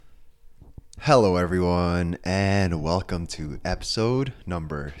Hello, everyone, and welcome to episode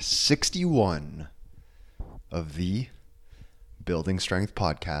number 61 of the Building Strength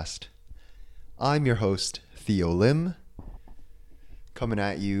podcast. I'm your host, Theo Lim, coming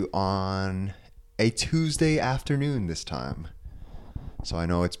at you on a Tuesday afternoon this time. So I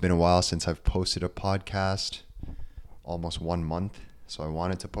know it's been a while since I've posted a podcast, almost 1 month, so I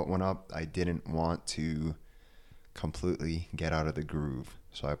wanted to put one up. I didn't want to completely get out of the groove,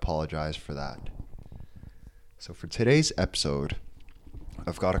 so I apologize for that. So for today's episode,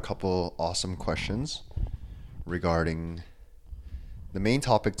 I've got a couple awesome questions regarding the main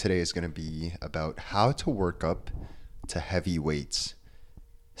topic today is going to be about how to work up to heavy weights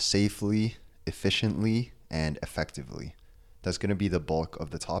safely, efficiently, and effectively. That's going to be the bulk of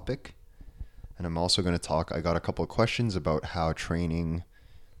the topic. And I'm also going to I got a couple of questions about how training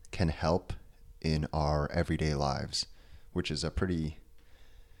can help in our everyday lives, which is a pretty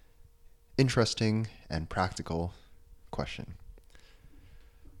interesting and practical question.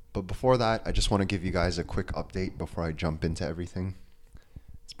 But before that, I just want to give you guys a quick update before I jump into everything.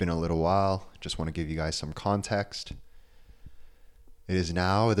 It's been a little while. Just want to give you guys some context. It is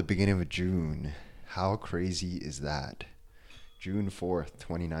now the beginning of June. How crazy is that? June 4th,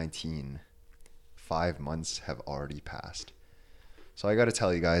 2019. 5 months have already passed. So I got to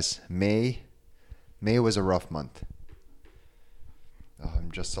tell you guys, May was a rough month.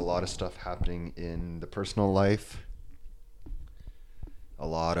 Just a lot of stuff happening in the personal life. A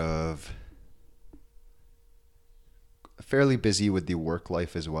lot of fairly busy with the work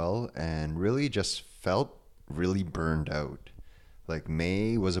life as well, and really just felt really burned out. Like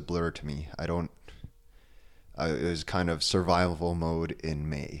May was a blur to me. It was kind of survival mode in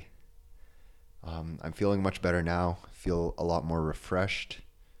May. I'm feeling much better now. Feel a lot more refreshed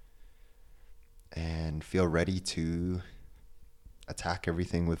and feel ready to attack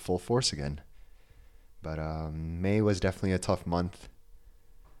everything with full force again. But May was definitely a tough month.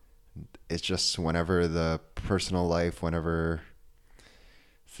 It's just whenever the personal life, whenever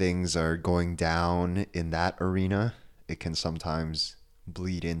things are going down in that arena, it can sometimes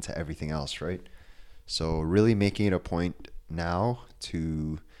bleed into everything else, right? So really making it a point now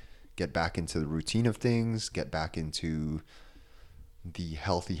to get back into the routine of things, get back into the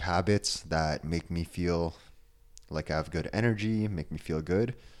healthy habits that make me feel like I have good energy, make me feel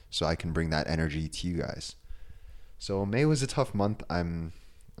good, so I can bring that energy to you guys. So May was a tough month. I'm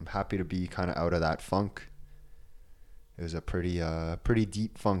happy to be kind of out of that funk. It was a pretty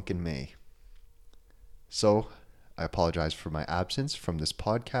deep funk in May. So I apologize for my absence from this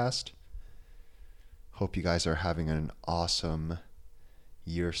podcast. Hope you guys are having an awesome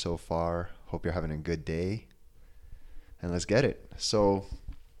year so far. Hope you're having a good day. And let's get it. So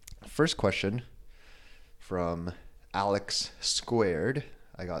first question from Alex Squared.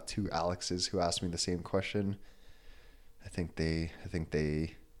 I got two Alexes who asked me the same question. I think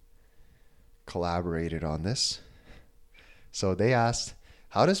they collaborated on this. So they asked,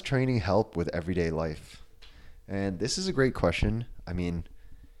 how does training help with everyday life? And this is a great question. I mean,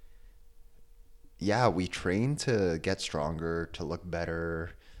 yeah, we train to get stronger, to look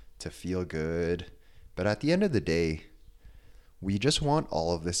better, to feel good. But at the end of the day, we just want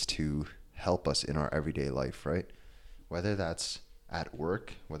all of this to help us in our everyday life, right? Whether that's at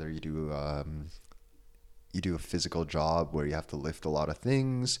work, whether you do a physical job where you have to lift a lot of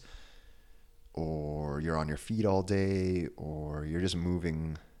things, or you're on your feet all day, or you're just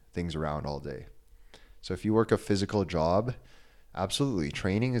moving things around all day. So if you work a physical job, absolutely,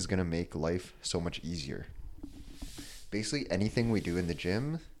 training is going to make life so much easier. Basically, anything we do in the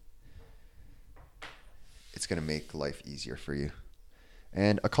gym, it's going to make life easier for you.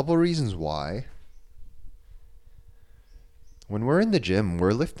 And a couple of reasons why. When we're in the gym,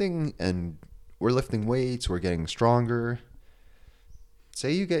 we're lifting weights, we're getting stronger.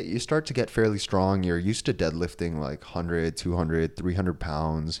 Say you start to get fairly strong, you're used to deadlifting like 100, 200, 300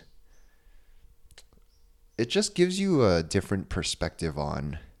 pounds. It just gives you a different perspective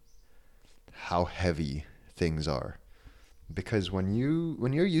on how heavy things are. Because when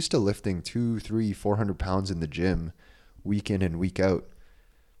you're used to lifting 200, 300, 400 pounds in the gym week in and week out,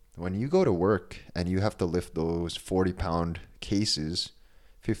 when you go to work and you have to lift those 40-pound cases,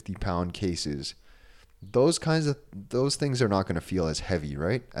 50-pound cases, those things are not going to feel as heavy,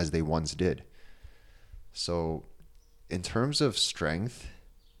 right, as they once did. So in terms of strength,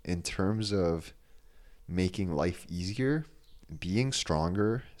 in terms of making life easier, being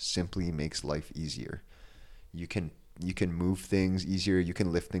stronger simply makes life easier. You can move things easier. You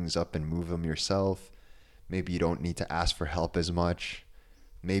can lift things up and move them yourself. Maybe you don't need to ask for help as much.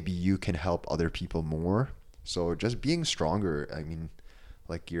 Maybe you can help other people more. So just being stronger, I mean,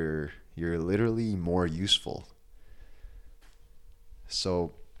 like your You're literally more useful.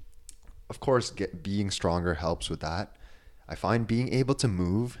 So, of course, being stronger helps with that. I find being able to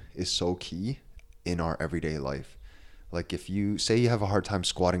move is so key in our everyday life. Like if you say you have a hard time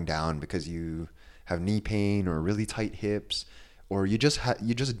squatting down because you have knee pain or really tight hips, or you just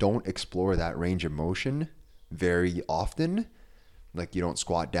don't explore that range of motion very often, like you don't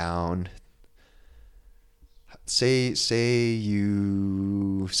squat down. Say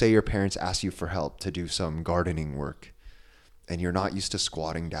your parents ask you for help to do some gardening work, and you're not used to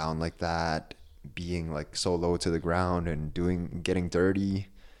squatting down like that, being like so low to the ground and getting dirty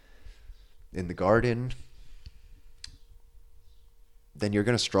in the garden, then you're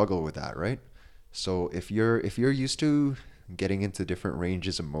going to struggle with that, right? So if you're used to getting into different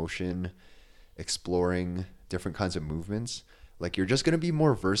ranges of motion, exploring different kinds of movements, like you're just going to be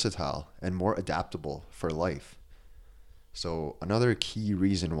more versatile and more adaptable for life. So another key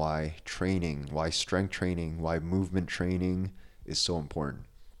reason why strength training, why movement training is so important.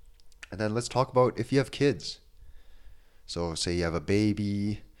 And then let's talk about if you have kids. So say you have a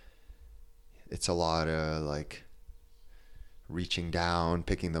baby, it's a lot of like reaching down,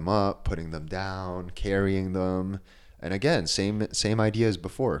 picking them up, putting them down, carrying them. And again, same idea as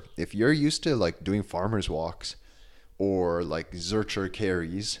before. If you're used to like doing farmers walks or like Zercher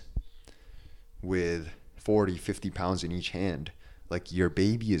carries with 40, 50 pounds in each hand, like your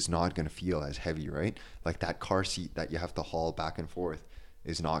baby is not going to feel as heavy, right? Like that car seat that you have to haul back and forth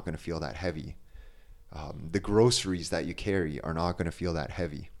is not going to feel that heavy. The groceries that you carry are not going to feel that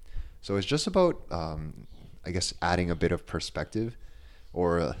heavy. So it's just about, I guess, adding a bit of perspective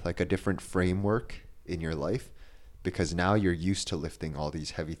or like a different framework in your life, because now you're used to lifting all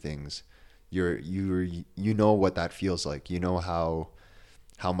these heavy things. You know what that feels like. You know how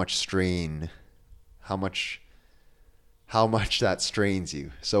much strain, how much that strains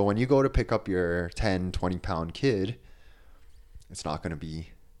you. So when you go to pick up your 10, 20 pound kid, they're not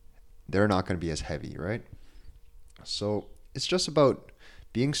going to be as heavy, right? So it's just about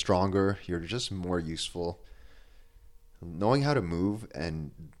being stronger. You're just more useful. Knowing how to move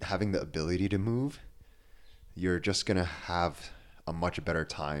and having the ability to move, you're just going to have a much better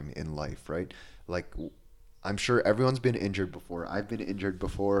time in life, right? Like I'm sure everyone's been injured before. I've been injured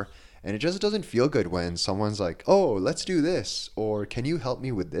before. And it just doesn't feel good when someone's like, oh, let's do this. Or can you help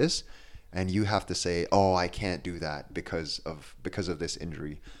me with this? And you have to say, oh, I can't do that because of this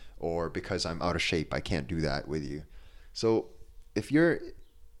injury, or because I'm out of shape, I can't do that with you. So if you're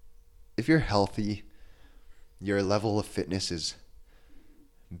healthy, your level of fitness is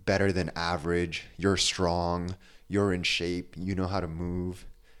better than average, you're strong, you're in shape, you know how to move,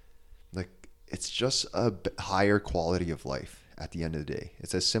 like it's just a higher quality of life at the end of the day.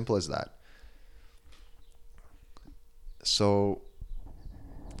 It's as simple as that. So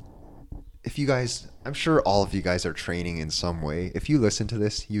if you guys, I'm sure all of you guys are training in some way. If you listen to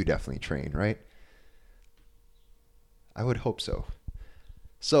this, you definitely train, right? I would hope so.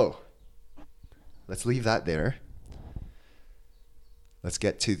 So let's leave that there. Let's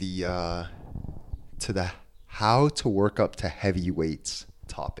get to the how to work up to heavy weights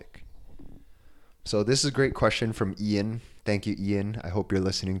topic. So this is a great question from Ian. Thank you, Ian. I hope you're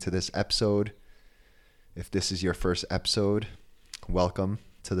listening to this episode. If this is your first episode, welcome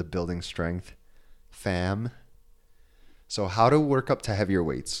to the Building Strength fam. So how to work up to heavier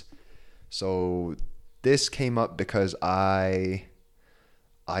weights. So this came up because I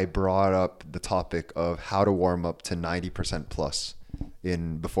brought up the topic of how to warm up to 90% plus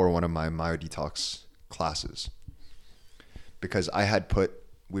before one of my MyoDetox classes. Because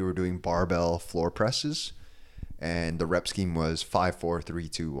we were doing barbell floor presses, and the rep scheme was 5, 4, 3,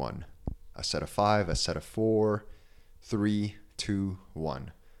 2, 1. A set of 5, a set of 4, 3, 2,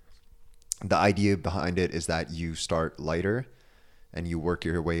 1. The idea behind it is that you start lighter and you work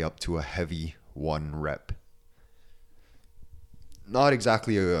your way up to a heavy 1 rep. Not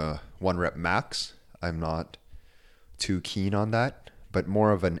exactly a 1 rep max. I'm not too keen on that, but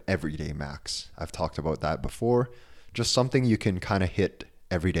more of an everyday max. I've talked about that before. Just something you can kind of hit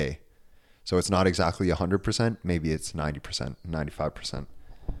every day. So it's not exactly 100%, maybe it's 90%, 95%.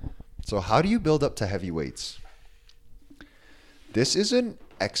 So how do you build up to heavy weights? This is an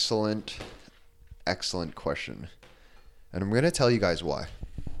excellent question. And I'm going to tell you guys why.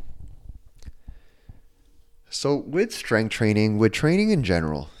 So with strength training, with training in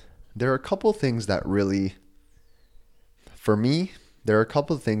general, there are a couple things that really, for me,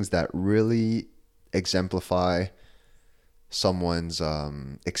 exemplify someone's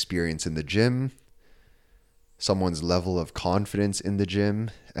experience in the gym, someone's level of confidence in the gym,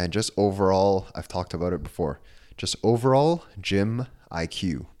 and just overall, I've talked about it before, just overall gym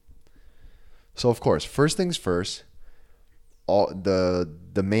IQ. So of course, first things first, all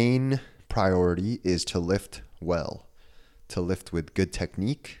the main priority is to lift well, to lift with good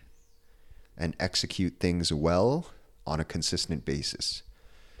technique and execute things well on a consistent basis.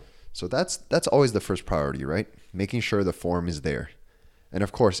 So that's always the first priority, right? Making sure the form is there. And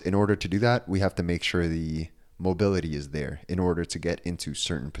of course, in order to do that, we have to make sure the mobility is there in order to get into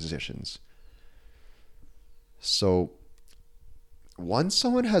certain positions. So once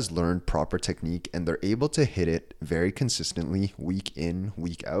someone has learned proper technique and they're able to hit it very consistently week in,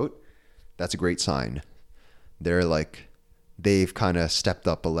 week out, that's a great sign. They've kind of stepped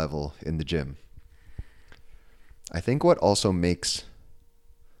up a level in the gym. I think what also makes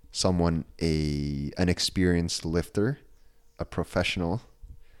someone an experienced lifter, a professional,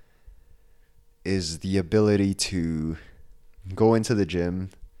 is the ability to go into the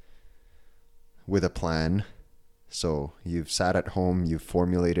gym with a plan. So you've sat at home, you've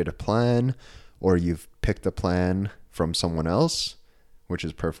formulated a plan, or you've picked a plan from someone else, which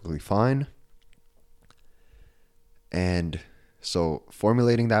is perfectly fine. And so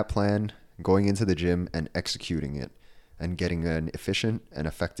formulating that plan, going into the gym and executing it and getting an efficient and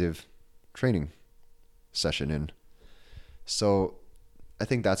effective training session in. So I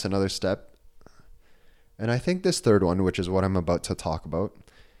think that's another step. And I think this third one, which is what I'm about to talk about,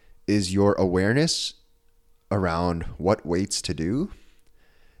 is your awareness around what weights to do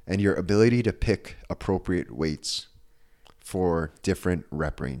and your ability to pick appropriate weights for different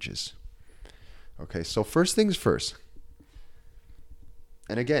rep ranges. Okay, so first things first.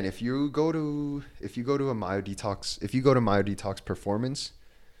 And again, if you go to MyoDetox Performance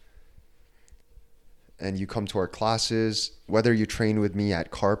and you come to our classes, whether you train with me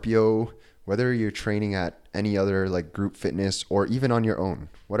at Carpio, whether you're training at any other like group fitness or even on your own,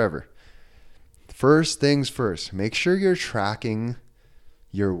 whatever. First things first, make sure you're tracking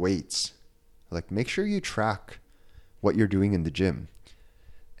your weights. Like make sure you track what you're doing in the gym.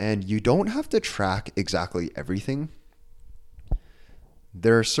 And you don't have to track exactly everything.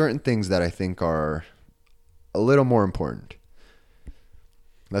 There are certain things that I think are a little more important.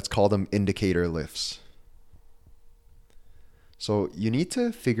 Let's call them indicator lifts. So you need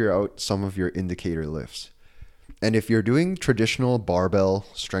to figure out some of your indicator lifts. And if you're doing traditional barbell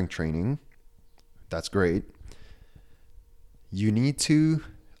strength training, that's great. You need to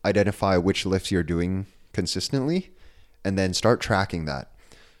identify which lifts you're doing consistently and then start tracking that.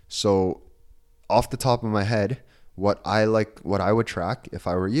 So off the top of my head, what I would track if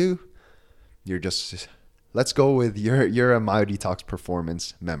I were you, let's go with you're a MyoDetox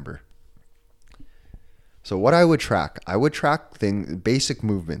Performance member. So what I would track basic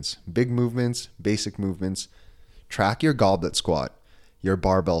movements, big movements, basic movements. Track your goblet squat, your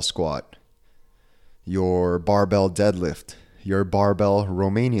barbell squat, your barbell deadlift, your barbell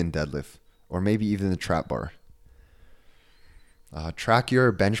Romanian deadlift, or maybe even the trap bar. Track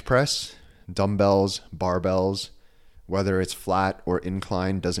your bench press, dumbbells, barbells, whether it's flat or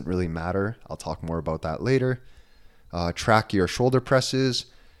incline, doesn't really matter. I'll talk more about that later. Track your shoulder presses.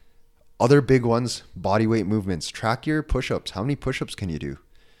 Other big ones, body weight movements. Track your push-ups. How many push-ups can you do?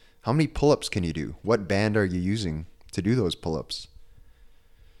 How many pull-ups can you do? What band are you using to do those pull-ups?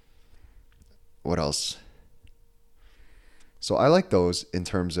 What else? So I like those in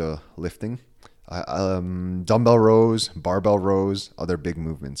terms of lifting. Dumbbell rows, barbell rows, other big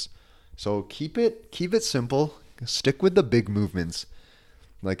movements. So keep it simple. Stick with the big movements.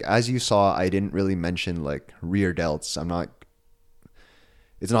 Like as you saw, I didn't really mention like rear delts.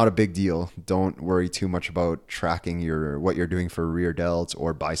 It's not a big deal. Don't worry too much about tracking what you're doing for rear delts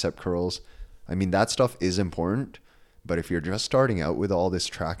or bicep curls. I mean, that stuff is important, but if you're just starting out with all this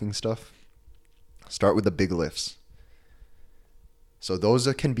tracking stuff, start with the big lifts. So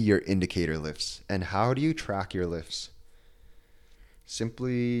those can be your indicator lifts. And how do you track your lifts?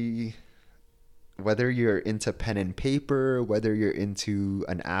 Simply, whether you're into pen and paper, whether you're into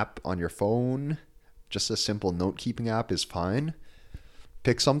an app on your phone, just a simple note-keeping app is fine.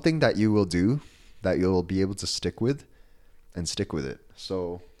 Pick something that you will do, that you'll be able to stick with, and stick with it.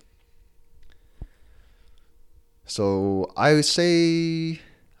 So I would say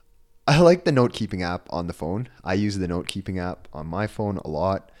I like the note-keeping app on the phone. I use the note-keeping app on my phone a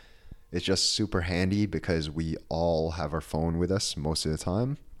lot. It's just super handy because we all have our phone with us most of the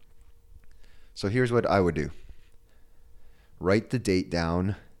time. So here's what I would do. Write the date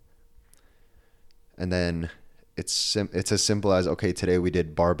down, and then it's as simple as, okay, today we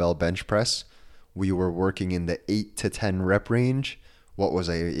did barbell bench press. We were working in the 8 to 10 rep range. What was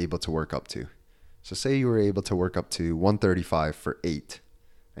I able to work up to? So say you were able to work up to 135 for 8,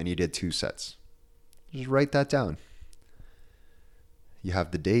 and you did 2 sets. Just write that down. You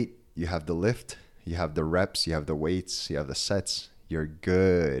have the date, you have the lift, you have the reps, you have the weights, you have the sets, you're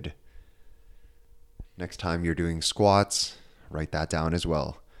good. Next time you're doing squats, write that down as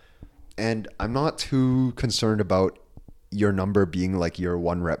well. And I'm not too concerned about your number being like your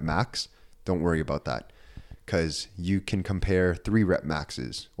 1 rep max. Don't worry about that, because you can compare 3 rep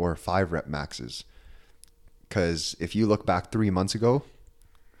maxes or 5 rep maxes. Because if you look back 3 months ago,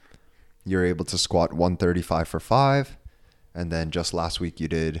 you're able to squat 135 for 5. And then just last week you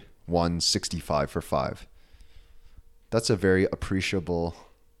did 165 for 5. That's a very appreciable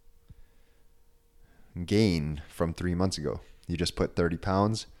gain from 3 months ago. You just put 30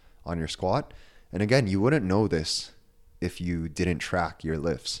 pounds on your squat. And again, you wouldn't know this if you didn't track your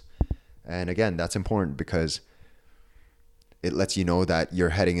lifts. And again, that's important because it lets you know that you're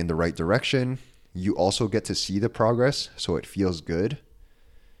heading in the right direction. You also get to see the progress, so it feels good.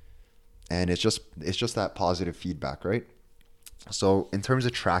 And it's just that positive feedback, right? So in terms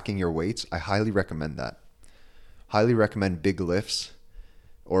of tracking your weights, I highly recommend that. Highly recommend big lifts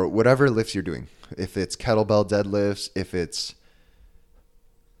or whatever lifts you're doing. If it's kettlebell deadlifts, if it's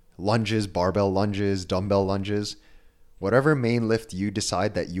lunges, barbell lunges, dumbbell lunges, whatever main lift you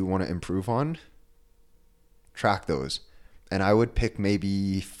decide that you want to improve on, track those. And I would pick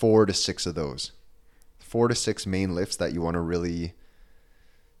maybe 4 to 6 of those. 4 to 6 main lifts that you want to really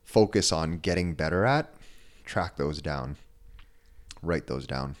focus on getting better at. Track those down. Write those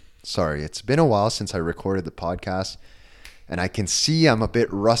down. Sorry, it's been a while since I recorded the podcast, and I can see I'm a bit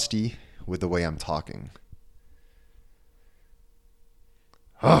rusty with the way I'm talking.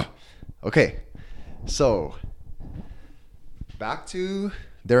 Okay, so back to,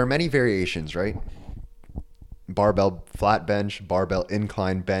 there are many variations, right? Barbell flat bench, barbell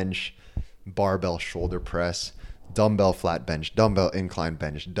incline bench, barbell shoulder press, dumbbell flat bench, dumbbell incline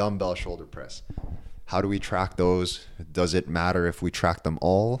bench, dumbbell shoulder press. How do we track those? Does it matter if we track them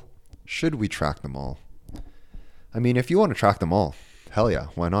all? Should we track them all? I mean, if you want to track them all, hell yeah,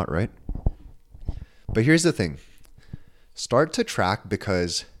 why not, right? But here's the thing. Start to track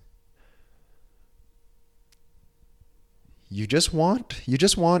because you just want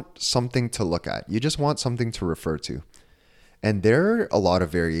something to look at. You just want something to refer to. And there are a lot of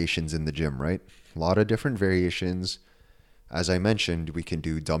variations in the gym, right? A lot of different variations. As I mentioned, we can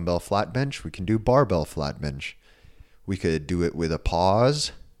do dumbbell flat bench. We can do barbell flat bench. We could do it with a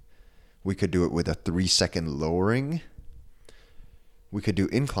pause. We could do it with a 3-second lowering. We could do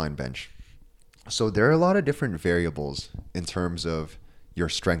incline bench. So there are a lot of different variables in terms of your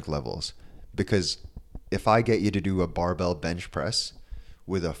strength levels. Because if I get you to do a barbell bench press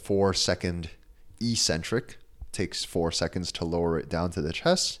with a 4-second eccentric, takes 4 seconds to lower it down to the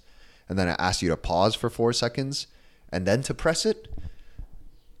chest, and then I ask you to pause for 4 seconds and then to press it,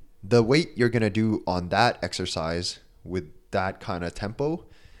 the weight you're going to do on that exercise with that kind of tempo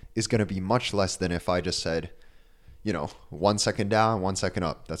is going to be much less than if I just said, 1 second down, 1 second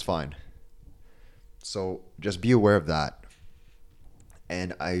up. That's fine. So just be aware of that.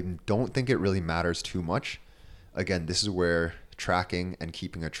 And I don't think it really matters too much. Again, this is where tracking and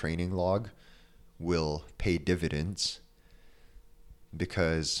keeping a training log will pay dividends.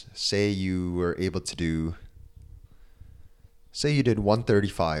 Because say you did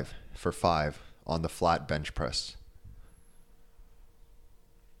 135 for 5 on the flat bench press.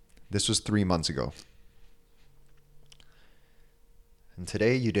 This was 3 months ago. And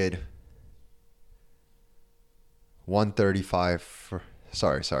today you did 135 for...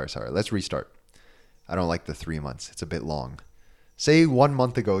 Sorry. Let's restart. I don't like the 3 months. It's a bit long. Say 1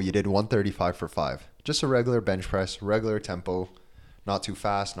 month ago you did 135 for 5. Just a regular bench press, regular tempo. Not too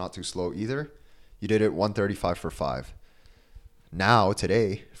fast, not too slow either. You did it 135 for 5. Now,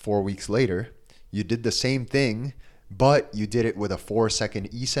 today, 4 weeks later, you did the same thing, but you did it with a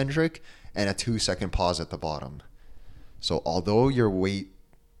 4-second eccentric and a 2-second pause at the bottom. So although your weight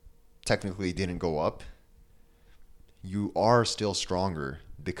technically didn't go up, you are still stronger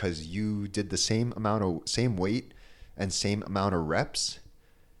because you did the same weight and same amount of reps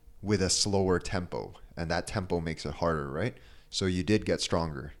with a slower tempo. And that tempo makes it harder, right? So you did get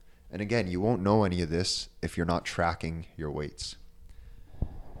stronger. And again, you won't know any of this if you're not tracking your weights.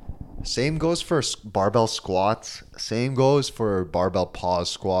 Same goes for barbell squats. Same goes for barbell pause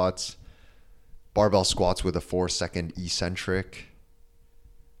squats. Barbell squats with a 4-second eccentric.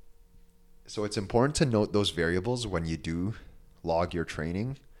 So it's important to note those variables when you do log your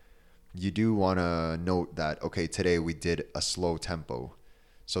training. You do want to note that, okay, today we did a slow tempo.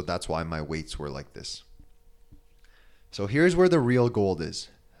 So that's why my weights were like this. So here's where the real gold is.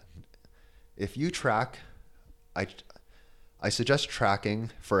 If you track, I suggest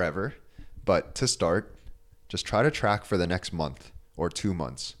tracking forever, but to start, just try to track for the next month or 2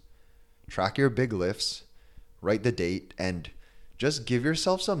 months. track your big lifts, write the date, and just give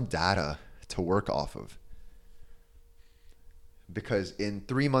yourself some data to work off of. Because in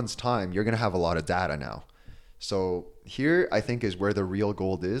 3 months' time, you're going to have a lot of data now. So here, I think, is where the real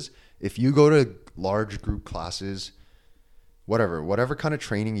gold is. If you go to large group classes, whatever kind of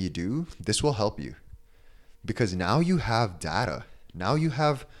training you do, this will help you. Because now you have data. Now you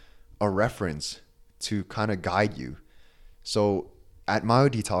have a reference to kind of guide you. So at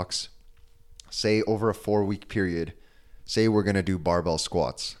MyoDetox, say over a 4-week period, say we're going to do barbell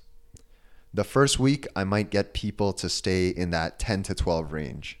squats. The first week, I might get people to stay in that 10 to 12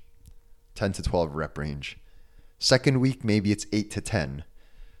 range, 10 to 12 rep range. Second week, maybe it's 8 to 10.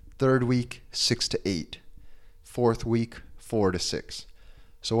 Third week, 6 to 8. Fourth week, 4 to 6.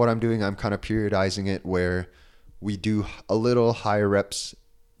 So what I'm doing, I'm kind of periodizing it where we do a little higher reps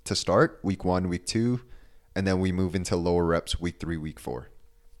to start, week 1, week 2, and then we move into lower reps, week 3, week 4.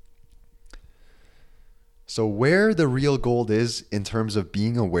 So where the real gold is in terms of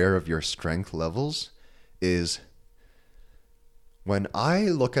being aware of your strength levels is when I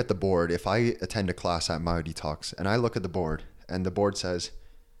look at the board, if I attend a class at MyoDetox and I look at the board and the board says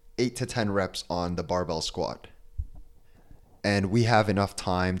 8 to 10 reps on the barbell squat, and we have enough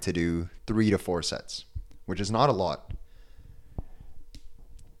time to do 3 to 4 sets, which is not a lot.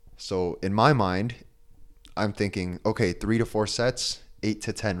 So in my mind, I'm thinking, okay, 3 to 4 sets, 8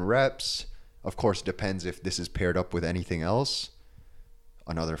 to 10 reps. Of course, depends if this is paired up with anything else.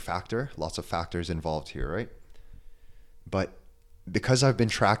 Another factor, lots of factors involved here, right? But because I've been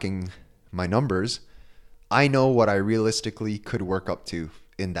tracking my numbers, I know what I realistically could work up to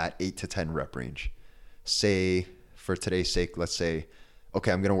in that 8 to 10 rep range. Say, for today's sake, let's say,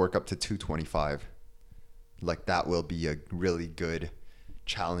 okay, I'm going to work up to 225. Like that will be a really good,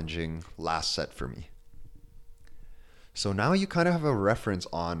 challenging last set for me. So now you kind of have a reference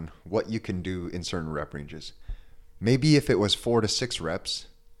on what you can do in certain rep ranges. Maybe if it was 4 to 6 reps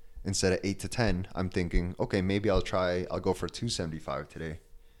instead of 8 to 10, I'm thinking, okay, maybe I'll go for 275 today,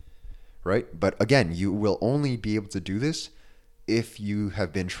 right? But again, you will only be able to do this if you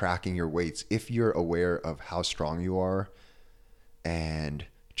have been tracking your weights, if you're aware of how strong you are, and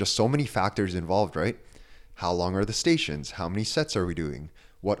just so many factors involved, right? How long are the stations? How many sets are we doing?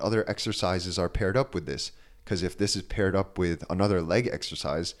 What other exercises are paired up with this? Because if this is paired up with another leg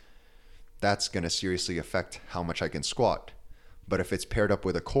exercise, that's going to seriously affect how much I can squat. But if it's paired up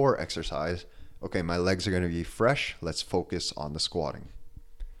with a core exercise, okay, my legs are going to be fresh. Let's focus on the squatting.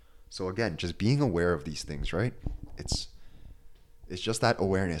 So again, just being aware of these things, right? It's just that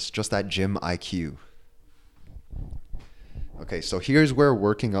awareness, just that gym IQ. Okay, so here's where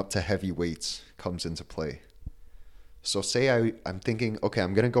working up to heavy weights comes into play. So say I'm thinking, okay,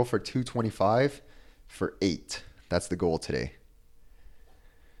 I'm going to go for 225 for 8. That's the goal today.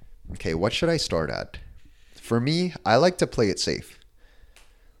 Okay, what should I start at? For me, I like to play it safe.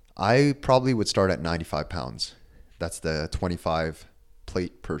 I probably would start at 95 pounds. That's the 25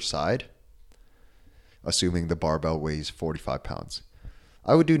 plate per side, assuming the barbell weighs 45 pounds.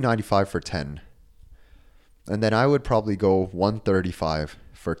 I would do 95 for 10. And then I would probably go 135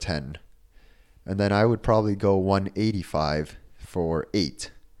 for 10. And then I would probably go 185 for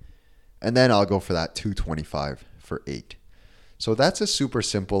 8. And then I'll go for that 225 for 8. So that's a super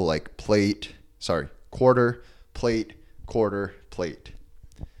simple quarter, plate, quarter, plate.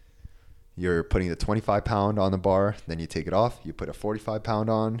 You're putting the 25 pound on the bar, then you take it off, you put a 45 pound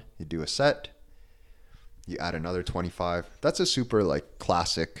on, you do a set, you add another 25. That's a super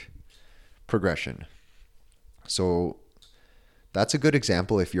classic progression. So that's a good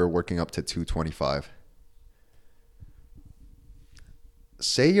example if you're working up to 225.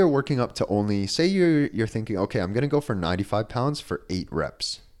 Say you're working up to say you're thinking, okay, I'm going to go for 95 pounds for 8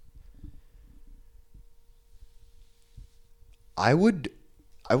 reps. I would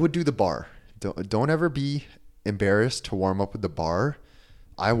do the bar. Don't ever be embarrassed to warm up with the bar.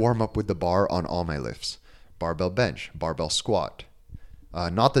 I warm up with the bar on all my lifts. Barbell bench, barbell squat.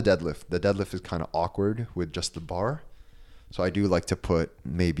 Not the deadlift. The deadlift is kind of awkward with just the bar. So I do like to put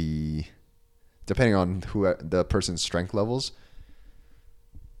maybe, depending on the person's strength levels,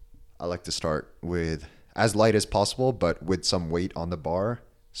 I like to start with as light as possible, but with some weight on the bar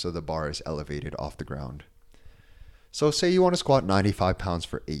so the bar is elevated off the ground. So say you want to squat 95 pounds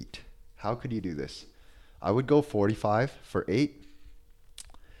for 8. How could you do this? I would go 45 for 8.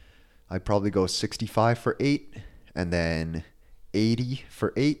 I'd probably go 65 for 8, and then 80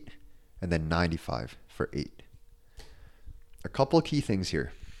 for 8, and then 95 for 8. A couple of key things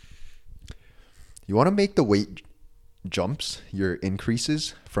here. You want to make the weight jumps, your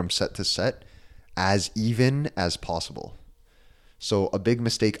increases from set to set, as even as possible. So a big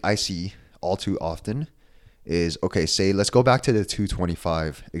mistake I see all too often is, okay, say let's go back to the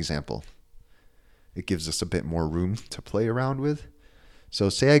 225 example. It gives us a bit more room to play around with. So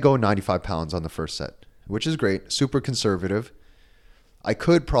say I go 95 pounds on the first set, which is great, super conservative. I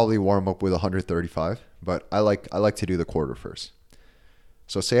could probably warm up with 135, but I like to do the quarter first.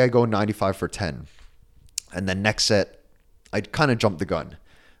 So say I go 95 for 10, and then next set, I kind of jump the gun.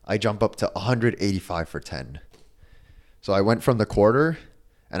 I jump up to 185 for 10. So I went from the quarter,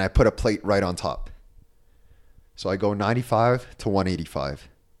 and I put a plate right on top. So I go 95 to 185.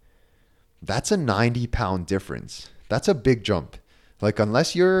 That's a 90-pound difference. That's a big jump. Like,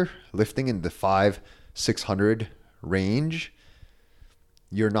 unless you're lifting in the 500-600 range,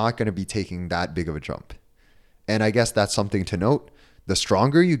 you're not going to be taking that big of a jump. And I guess that's something to note. The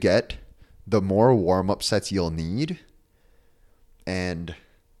stronger you get, the more warm-up sets you'll need, and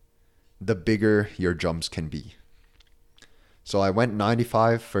the bigger your jumps can be. So I went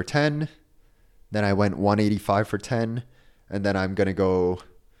 95 for 10, then I went 185 for 10, and then I'm going to go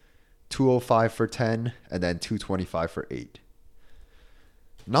 205 for 10, and then 225 for 8.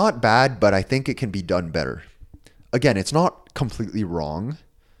 Not bad, but I think it can be done better. Again, it's not completely wrong.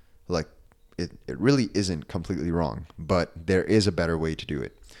 Like, it really isn't completely wrong, but there is a better way to do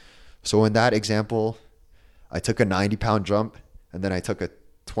it. So in that example, I took a 90-pound jump, and then I took a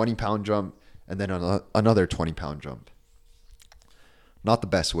 20-pound jump, and then another 20-pound jump. Not the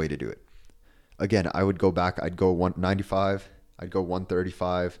best way to do it. Again, I would go back. I'd go 195, I'd go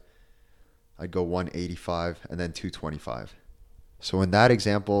 135, I'd go 185, and then 225. So in that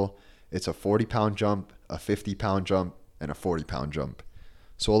example, it's a 40-pound jump, a 50-pound jump, and a 40-pound jump.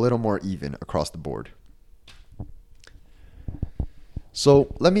 So a little more even across the board.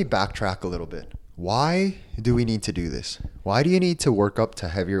 So let me backtrack a little bit. Why do we need to do this? Why do you need to work up to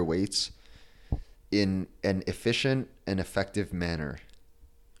heavier weights in an efficient and effective manner?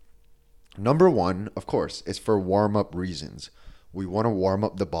 Number one, of course, is for warm-up reasons. We want to warm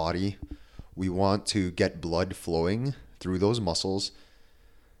up the body. We want to get blood flowing through those muscles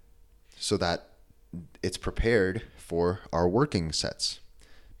so that it's prepared for our working sets.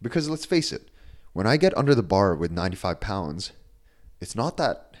 Because let's face it, when I get under the bar with 95 pounds, it's not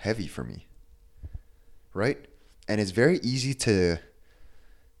that heavy for me, right? And it's very easy to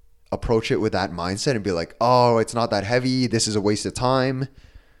approach it with that mindset and be like, oh, it's not that heavy. This is a waste of time.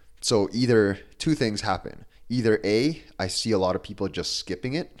 So either two things happen. Either A, I see a lot of people just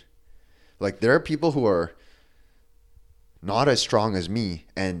skipping it. Like, there are people who are not as strong as me,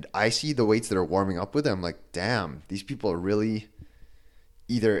 and I see the weights that are warming up with. I'm like, damn, these people are really,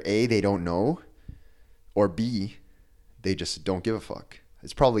 either A, they don't know, or B, they just don't give a fuck.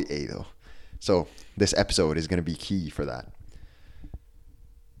 It's probably A though. So this episode is going to be key for that.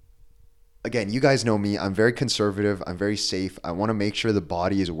 Again, you guys know me. I'm very conservative. I'm very safe. I want to make sure the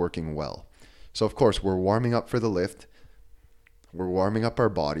body is working well. So of course, we're warming up for the lift. We're warming up our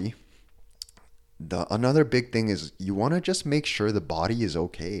body. Another big thing is you want to just make sure the body is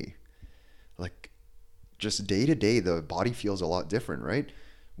okay. Like, just day to day, the body feels a lot different, right?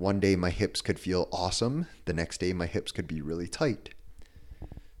 One day my hips could feel awesome. The next day my hips could be really tight.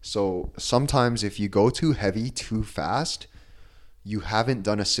 So sometimes if you go too heavy too fast, you haven't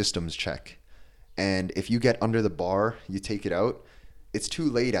done a systems check. And if you get under the bar, you take it out, it's too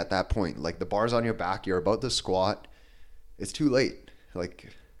late at that point. Like, the bar's on your back, you're about to squat. It's too late. Like,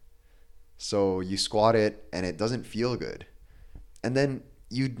 so you squat it and it doesn't feel good. And then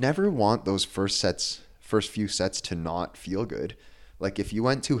you'd never want those first few sets to not feel good. Like, if you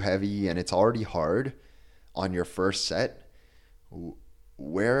went too heavy and it's already hard on your first set,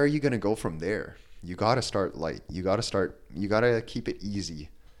 where are you going to go from there? You got to start light. You got to keep it easy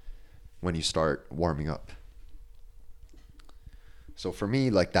when you start warming up. So for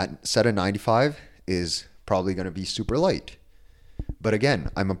me, like, that set of 95 is probably going to be super light. But again,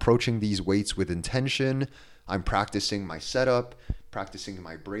 I'm approaching these weights with intention. I'm practicing my setup, practicing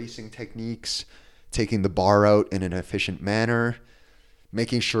my bracing techniques, taking the bar out in an efficient manner,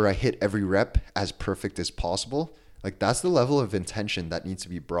 making sure I hit every rep as perfect as possible. Like, that's the level of intention that needs to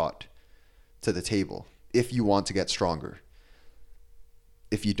be brought to the table if you want to get stronger.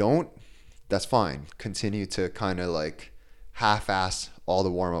 If you don't, that's fine. Continue to kind of like half-ass all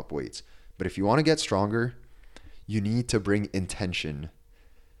the warm-up weights. But if you want to get stronger, you need to bring intention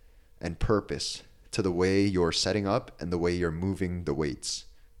and purpose to the way you're setting up and the way you're moving the weights.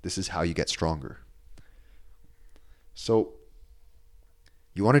 This is how you get stronger. So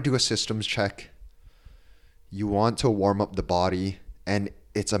you want to do a systems check. You want to warm up the body, and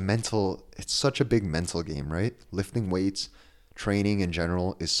it's such a big mental game, right? Lifting weights, training in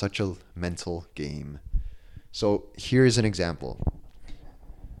general is such a mental game. So here's an example.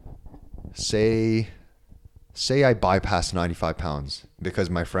 Say I bypassed 95 pounds because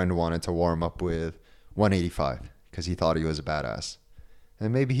my friend wanted to warm up with 185 because he thought he was a badass.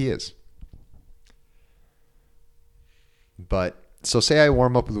 And maybe he is. But so say I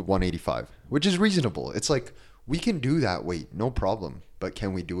warm up with 185, which is reasonable. It's like we can do that weight, no problem. But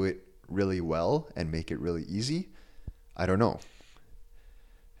can we do it really well and make it really easy? I don't know.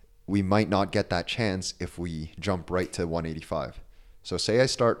 We might not get that chance if we jump right to 185. So say I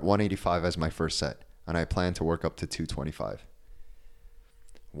start 185 as my first set and I plan to work up to 225.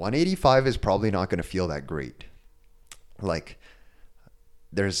 185 is probably not going to feel that great. Like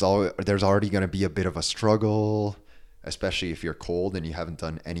there's already going to be a bit of a struggle, especially if you're cold and you haven't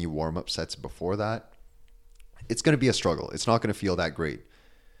done any warm-up sets before that. It's going to be a struggle. It's not going to feel that great.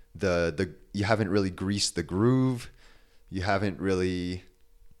 You haven't really greased the groove. You haven't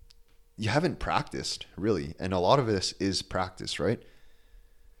practiced really. And a lot of this is practice, right?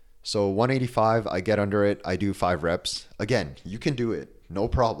 So 185, I get under it. I do 5 reps. Again, you can do it. No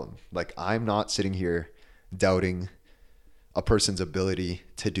problem. Like I'm not sitting here doubting a person's ability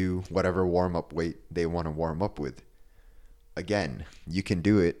to do whatever warm-up weight they want to warm up with. Again, you can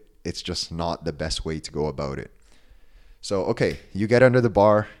do it. It's just not the best way to go about it. So, okay, you get under the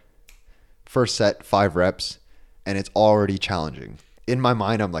bar, first set, 5 reps, and it's already challenging. In my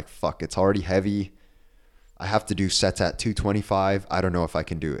mind, I'm like, fuck, it's already heavy. I have to do sets at 225. I don't know if I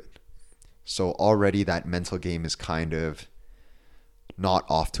can do it. So already that mental game is kind of not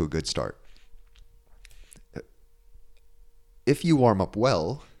off to a good start. If you warm up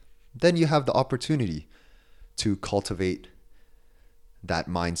well, then you have the opportunity to cultivate that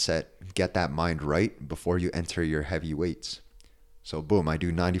mindset, get that mind right before you enter your heavy weights. So boom, I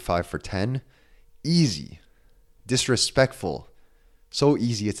do 95 for 10. Easy. Disrespectful. So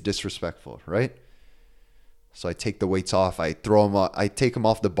easy it's disrespectful, right? So I take the weights off. I take them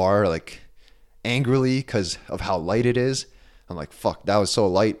off the bar like angrily because of how light it is. I'm like, fuck, that was so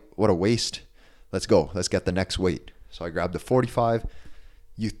light. What a waste. Let's go. Let's get the next weight. So I grab the 45.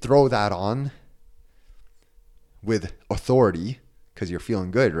 You throw that on with authority because you're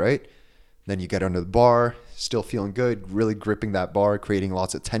feeling good, right? Then you get under the bar, still feeling good, really gripping that bar, creating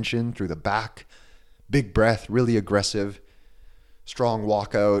lots of tension through the back. Big breath, really aggressive. Strong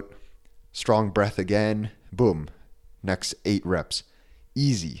walkout, strong breath again. Boom. Next 8 reps.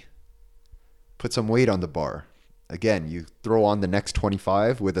 Easy. Put some weight on the bar. Again, you throw on the next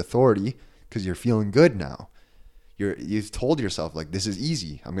 25 with authority because you're feeling good now. You've told yourself, like, this is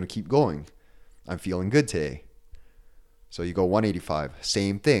easy. I'm going to keep going. I'm feeling good today. So you go 185.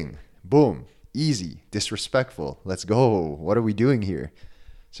 Same thing. Boom. Easy. Disrespectful. Let's go. What are we doing here?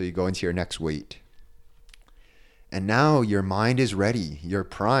 So you go into your next weight. And now your mind is ready. You're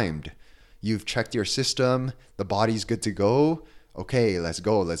primed. You've checked your system. The body's good to go. Okay, let's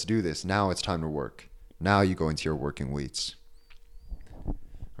go. Let's do this. Now it's time to work. Now you go into your working weights.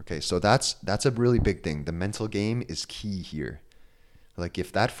 Okay, so that's a really big thing. The mental game is key here. Like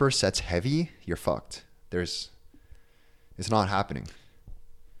if that first set's heavy, you're fucked. It's not happening.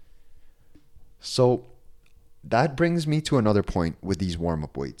 So that brings me to another point with these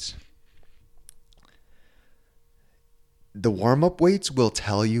warm-up weights. The warm-up weights will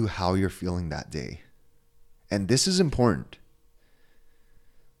tell you how you're feeling that day. And this is important.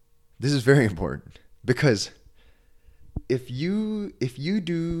 This is very important because if you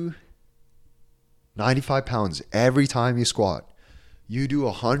do 95 pounds every time you squat, you do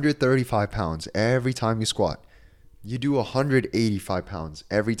 135 pounds every time you squat, you do 185 pounds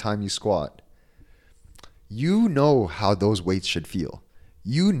every time you squat, you know how those weights should feel.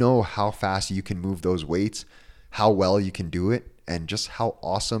 You know how fast you can move those weights, how well you can do it, and just how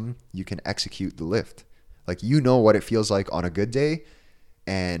awesome you can execute the lift. Like you know what it feels like on a good day,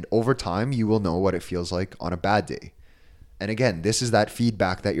 and over time you will know what it feels like on a bad day. And again, this is that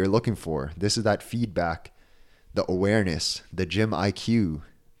feedback that you're looking for. This is that feedback, the awareness, the gym IQ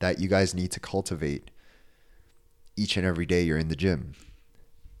that you guys need to cultivate each and every day you're in the gym.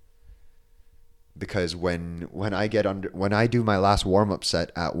 Because when I do my last warm-up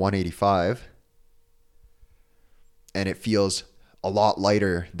set at 185 and it feels a lot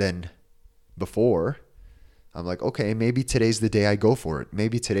lighter than before, I'm like, okay, maybe today's the day I go for it.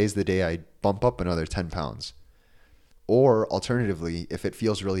 Maybe today's the day I bump up another 10 pounds. Or alternatively, if it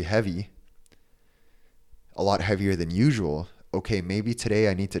feels really heavy, a lot heavier than usual, okay, maybe today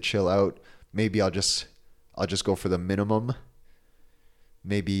I need to chill out. Maybe I'll just go for the minimum.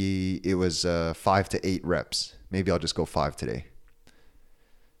 Maybe it was 5 to 8 reps. Maybe I'll just go 5 today.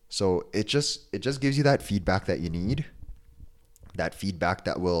 So it just gives you that feedback that you need. That feedback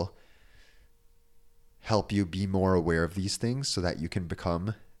that will help you be more aware of these things so that you can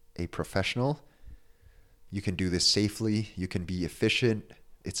become a professional. You can do this safely, you can be efficient,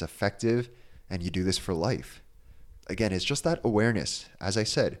 it's effective, and you do this for life. Again, it's just that awareness. As I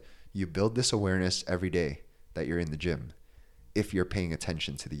said, you build this awareness every day that you're in the gym if you're paying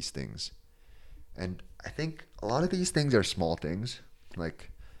attention to these things. And I think a lot of these things are small things.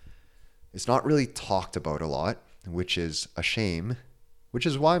 Like, it's not really talked about a lot, which is a shame, which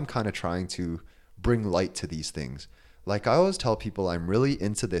is why I'm kind of trying to bring light to these things. Like I always tell people, I'm really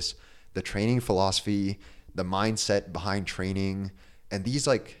into this, the training philosophy, the mindset behind training, and these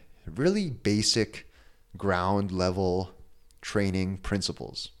like really basic ground level training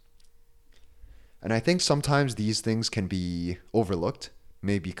principles. And I think sometimes these things can be overlooked,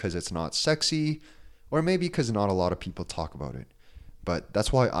 maybe because it's not sexy, or maybe because not a lot of people talk about it. But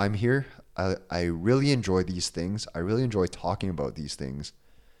that's why I'm here. I really enjoy these things. I really enjoy talking about these things.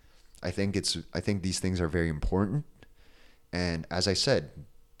 I think these things are very important. And as I said,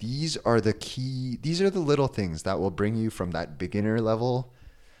 these are the little things that will bring you from that beginner level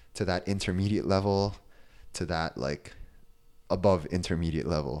to that intermediate level to that like above intermediate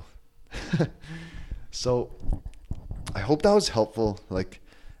level. So I hope that was helpful. Like,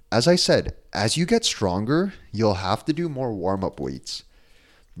 as I said, as you get stronger, you'll have to do more warm-up weights,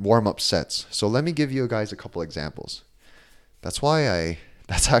 warm-up sets. So let me give you guys a couple examples. That's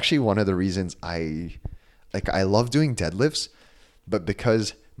actually one of the reasons I love doing deadlifts, but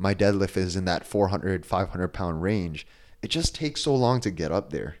because my deadlift is in that 400, 500 pound range, it just takes so long to get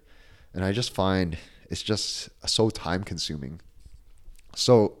up there. And I just find it's just so time consuming.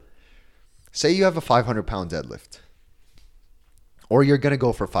 So say you have a 500 pound deadlift, or you're going to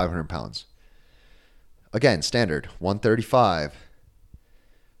go for 500 pounds. Again, standard 135.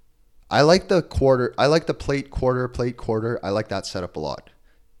 I like the plate quarter. I like that setup a lot.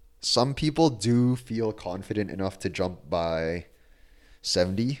 Some people do feel confident enough to jump by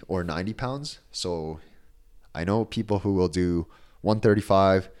 70 or 90 pounds. So I know people who will do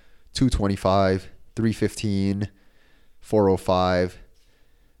 135, 225, 315, 405,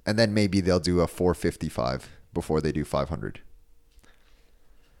 and then maybe they'll do a 455 before they do 500.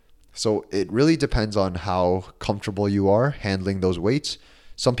 So it really depends on how comfortable you are handling those weights.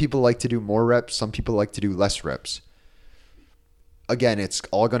 Some people like to do more reps. Some people like to do less reps. Again, it's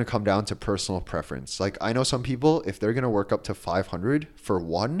all going to come down to personal preference. Like I know some people, if they're going to work up to 500 for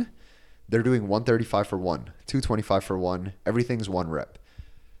one, they're doing 135 for one, 225 for one. Everything's one rep.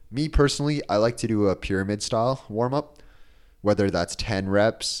 Me personally, I like to do a pyramid style warm up, whether that's 10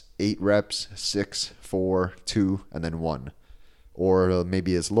 reps, 8 reps, 6, 4, 2, and then 1. Or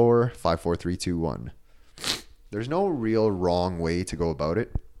maybe it's lower, 5, 4, 3, 2, 1. There's no real wrong way to go about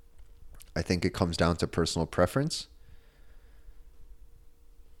it. I think it comes down to personal preference.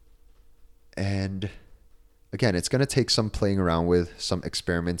 And again, it's going to take some playing around with, some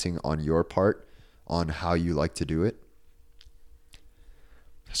experimenting on your part on how you like to do it.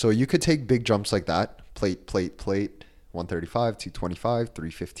 So you could take big jumps like that, plate, 135, 225,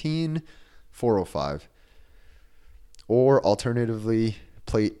 315, 405. Or alternatively,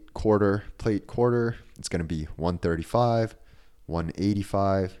 plate quarter. It's going to be 135,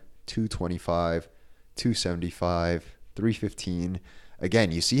 185, 225, 275, 315.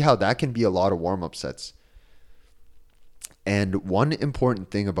 Again, you see how that can be a lot of warm-up sets. And one important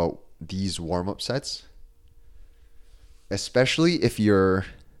thing about these warm-up sets, especially if you're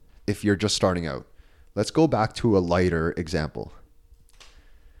just starting out. Let's go back to a lighter example.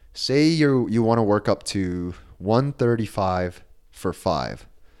 Say you want to work up to 135 for 5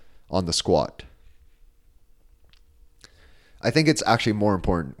 on the squat. I think it's actually more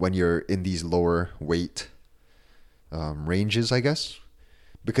important when you're in these lower weight ranges, I guess,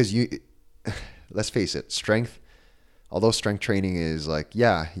 because let's face it, strength, although strength training is like,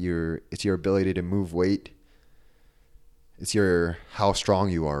 it's your ability to move weight. It's how strong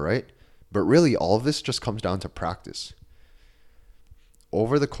you are, right? But really, all of this just comes down to practice.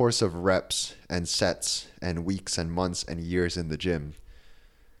 Over the course of reps and sets and weeks and months and years in the gym,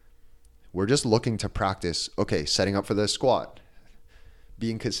 we're just looking to practice, okay, setting up for the squat,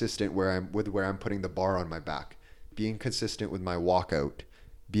 being consistent where I'm putting the bar on my back, being consistent with my walkout,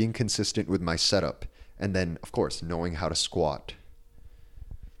 being consistent with my setup, and then, of course, knowing how to squat.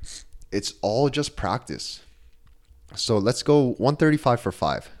 It's all just practice. So let's go 135 for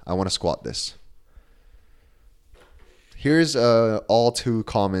 5. I want to squat this. Here's a all too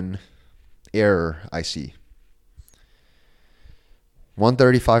common error I see.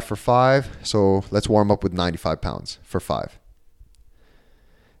 135 for 5. So let's warm up with 95 pounds for 5.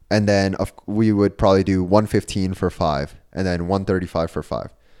 And then we would probably do 115 for 5 and then 135 for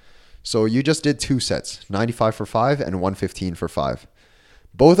 5. So you just did 2 sets, 95 for 5 and 115 for 5.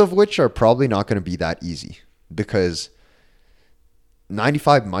 Both of which are probably not going to be that easy because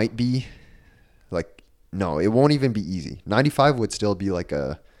 95 might be like, no, it won't even be easy. 95 would still be like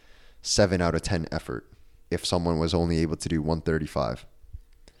a 7 out of 10 effort if someone was only able to do 135.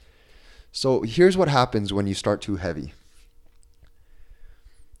 So here's what happens when you start too heavy.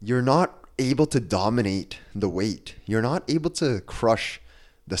 You're not able to dominate the weight. You're not able to crush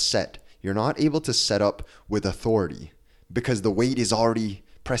the set. You're not able to set up with authority because the weight is already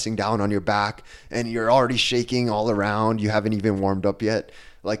pressing down on your back and you're already shaking all around. You haven't even warmed up yet.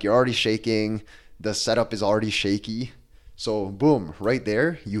 Like you're already shaking. The setup is already shaky. So boom, right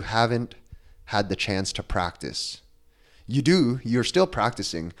there, you haven't had the chance to practice. You're still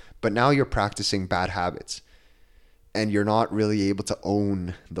practicing, but now you're practicing bad habits and you're not really able to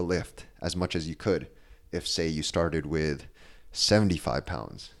own the lift as much as you could if, say, you started with 75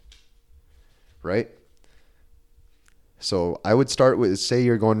 pounds, right? So I would start with, say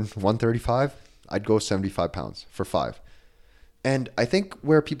you're going 135, I'd go 75 pounds for 5. And I think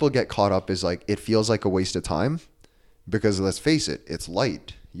where people get caught up is like, it feels like a waste of time because let's face it, it's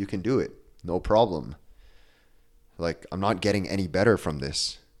light. You can do it. No problem. Like, I'm not getting any better from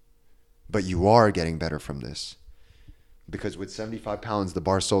this, but you are getting better from this because with 75 pounds, the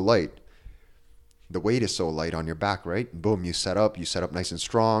bar's so light. The weight is so light on your back, right? Boom, you set up nice and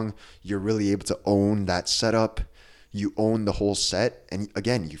strong. You're really able to own that setup. You own the whole set. And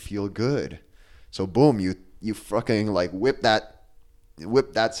again, you feel good. So boom, you fucking like whip that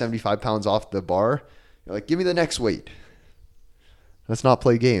 75 pounds off the bar. You're like, give me the next weight. Let's not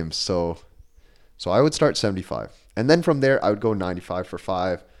play games. So I would start 75. And then from there, I would go 95 for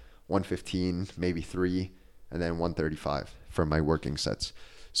 5, 115, maybe 3, and then 135 for my working sets.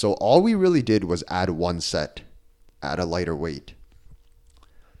 So all we really did was add 1 set at a lighter weight.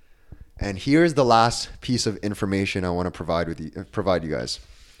 And here's the last piece of information I want to provide you guys.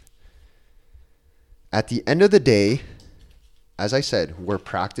 At the end of the day, as I said, we're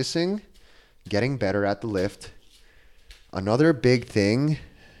practicing, getting better at the lift. Another big thing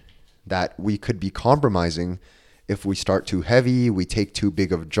that we could be compromising if we start too heavy, we take too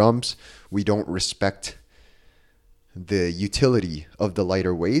big of jumps, we don't respect the utility of the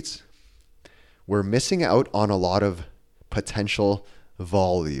lighter weights, we're missing out on a lot of potential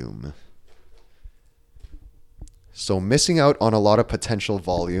volume. So missing out on a lot of potential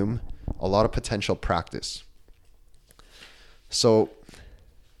volume, a lot of potential practice. So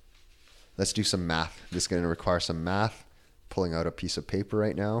let's do some math. This is going to require some math. Pulling out a piece of paper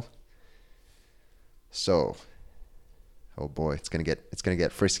right now. So, oh boy, it's gonna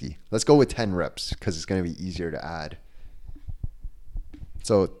get frisky. Let's go with 10 reps because it's gonna be easier to add.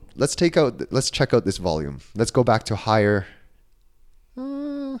 So let's check out this volume. Let's go back to higher.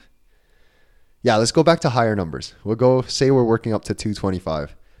 Let's go back to higher numbers. Say we're working up to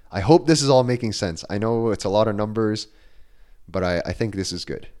 225. I hope this is all making sense. I know it's a lot of numbers, but I think this is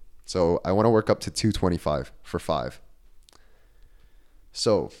good. So I want to work up to 225 for 5.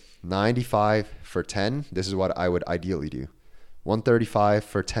 So 95 for 10, this is what I would ideally do. 135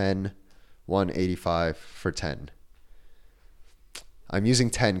 for 10, 185 for 10. I'm using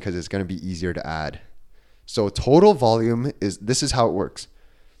 10 because it's going to be easier to add. So total volume this is how it works.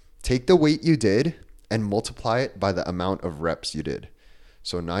 Take the weight you did and multiply it by the amount of reps you did.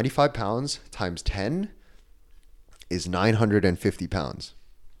 So 95 pounds times 10 is 950 pounds.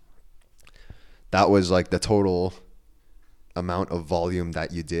 That was like the total amount of volume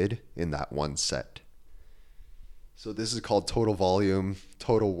that you did in that one set. So this is called total volume,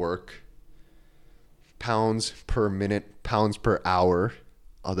 total work, pounds per minute, pounds per hour,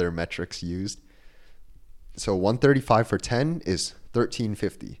 other metrics used. So 135 for 10 is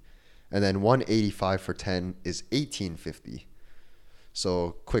 1350. And then 185 for 10 is 1850.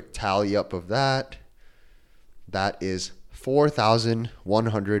 So quick tally up of that. That is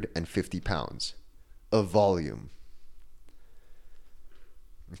 4,150 pounds of volume.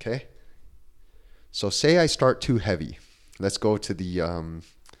 Okay. So say I start too heavy. Let's go to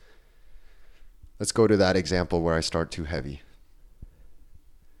that example where I start too heavy.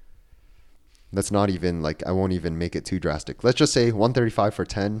 That's not even I won't even make it too drastic. Let's just say 135 for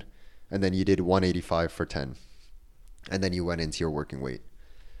 10, and then you did 185 for 10. And then you went into your working weight.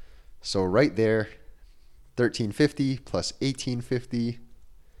 So right there, 1350 plus 1850,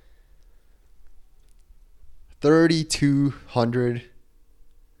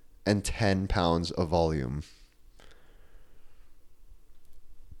 3,210 pounds of volume.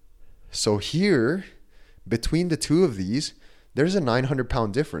 So here, between the two of these, there's a 900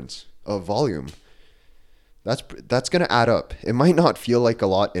 pound difference of volume. That's going to add up. It might not feel like a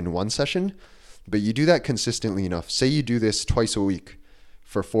lot in one session, but you do that consistently enough. Say you do this twice a week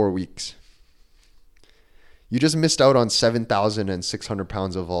for 4 weeks. You just missed out on 7,600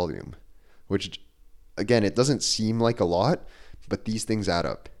 pounds of volume, which, again, it doesn't seem like a lot, but these things add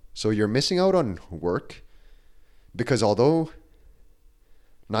up. So you're missing out on work because although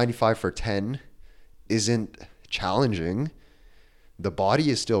 95 for 10 isn't challenging, the body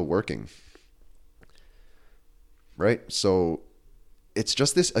is still working, right? So it's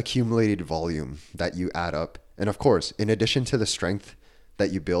just this accumulated volume that you add up. And of course, in addition to the strength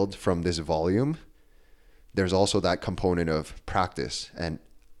that you build from this volume, there's also that component of practice and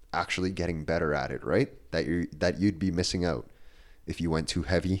actually getting better at it, right? That you'd be missing out if you went too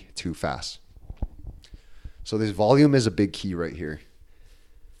heavy, too fast. So this volume is a big key right here.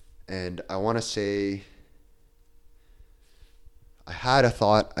 And I want to say, I had a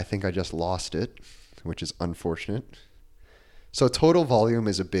thought, I think I just lost it, which is unfortunate. So total volume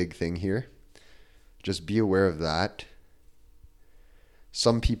is a big thing here. Just be aware of that.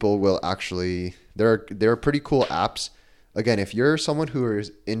 Some people will actually, there are pretty cool apps. Again, if you're someone who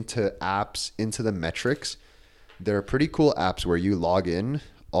is into apps, into the metrics, there are pretty cool apps where you log in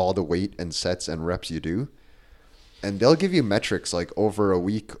all the weight and sets and reps you do. And they'll give you metrics like over a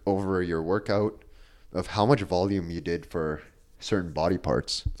week, over your workout, of how much volume you did for certain body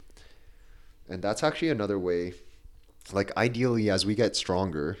parts. And that's actually another way, like ideally as we get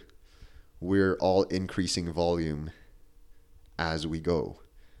stronger, we're all increasing volume as we go.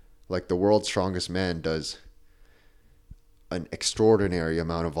 Like the world's strongest man does an extraordinary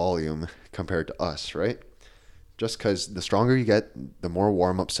amount of volume compared to us, right? Just because the stronger you get, the more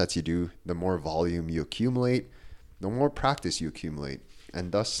warm-up sets you do, the more volume you accumulate, the more practice you accumulate,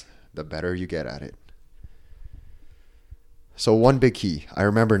 and thus the better you get at it. So one big key, I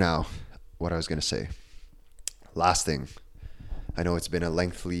remember now what I was going to say. Last thing, I know it's been a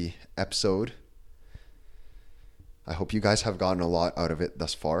lengthy episode. I hope you guys have gotten a lot out of it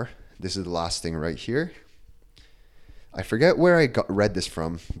thus far. This is the last thing right here. I forget where I read this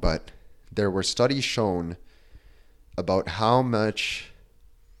from, but there were studies shown about how much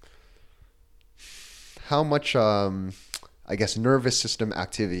I guess nervous system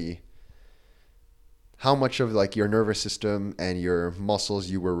activity, how much of like your nervous system and your muscles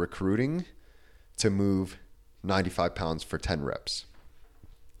you were recruiting to move 95 pounds for 10 reps.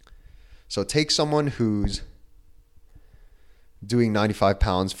 So take someone who's doing 95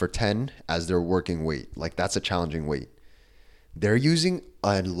 pounds for 10 as their working weight. Like that's a challenging weight. They're using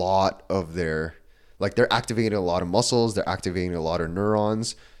a lot of they're activating a lot of muscles, they're activating a lot of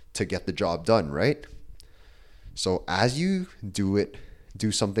neurons to get the job done, right? So as you do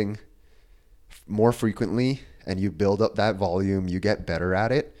something more frequently and you build up that volume, you get better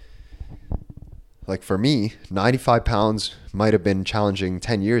at it. Like for me, 95 pounds might have been challenging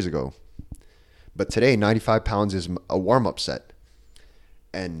 10 years ago. But today, 95 pounds is a warm-up set.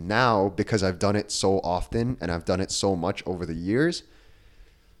 And now, because I've done it so often and I've done it so much over the years,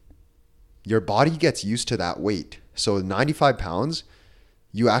 your body gets used to that weight. So 95 pounds,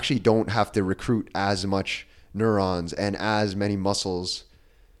 you actually don't have to recruit as much neurons and as many muscles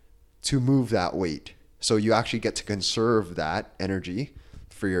to move that weight. So you actually get to conserve that energy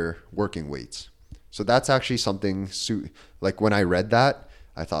for your working weights. So that's actually something, like when I read that,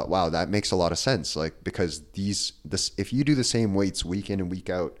 I thought, wow, that makes a lot of sense. Like, because if you do the same weights week in and week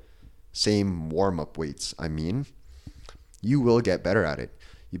out, same warm-up weights, you will get better at it.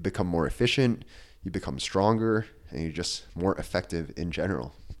 You become more efficient, you become stronger, and you're just more effective in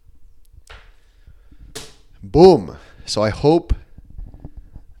general. Boom. So I hope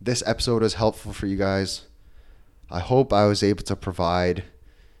this episode is helpful for you guys. I hope I was able to provide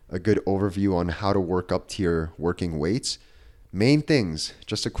a good overview on how to work up to your working weights. Main things,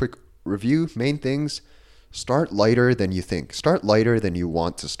 just a quick review. Main things, start lighter than you think. Start lighter than you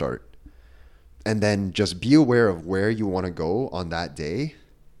want to start. And then just be aware of where you want to go on that day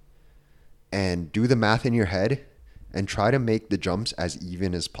and do the math in your head and try to make the jumps as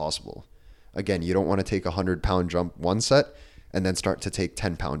even as possible. Again, you don't want to take a 100-pound jump one set and then start to take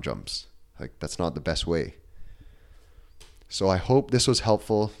 10-pound jumps. Like, that's not the best way. So I hope this was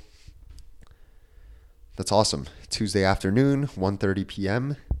helpful. That's awesome. Tuesday afternoon, 1:30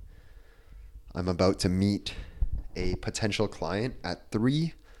 p.m. I'm about to meet a potential client at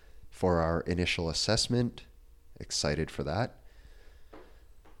 3 for our initial assessment. Excited for that.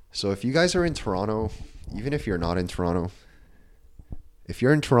 So if you guys are in Toronto, even if you're not in Toronto, if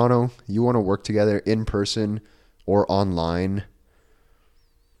you're in Toronto, you want to work together in person or online,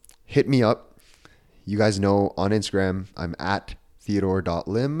 hit me up. You guys know on Instagram, I'm at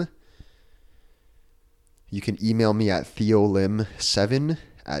theodore.lim. You can email me at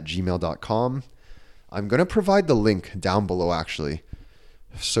theolim7@gmail.com. I'm going to provide the link down below actually,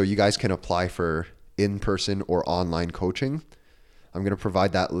 so you guys can apply for in-person or online coaching. I'm going to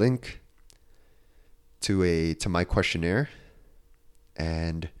provide that link to my questionnaire.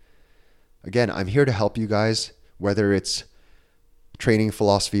 And again, I'm here to help you guys, whether it's training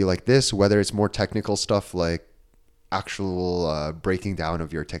philosophy like this, whether it's more technical stuff like actual breaking down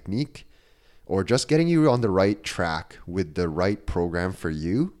of your technique, or just getting you on the right track with the right program for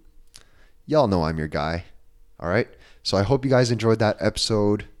you. Y'all know I'm your guy. All right. So I hope you guys enjoyed that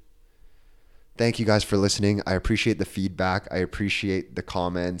episode. Thank you guys for listening. I appreciate the feedback. I appreciate the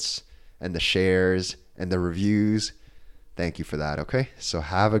comments and the shares and the reviews. Thank you for that. Okay. So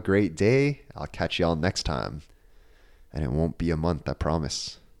have a great day. I'll catch y'all next time. And it won't be a month, I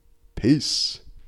promise. Peace.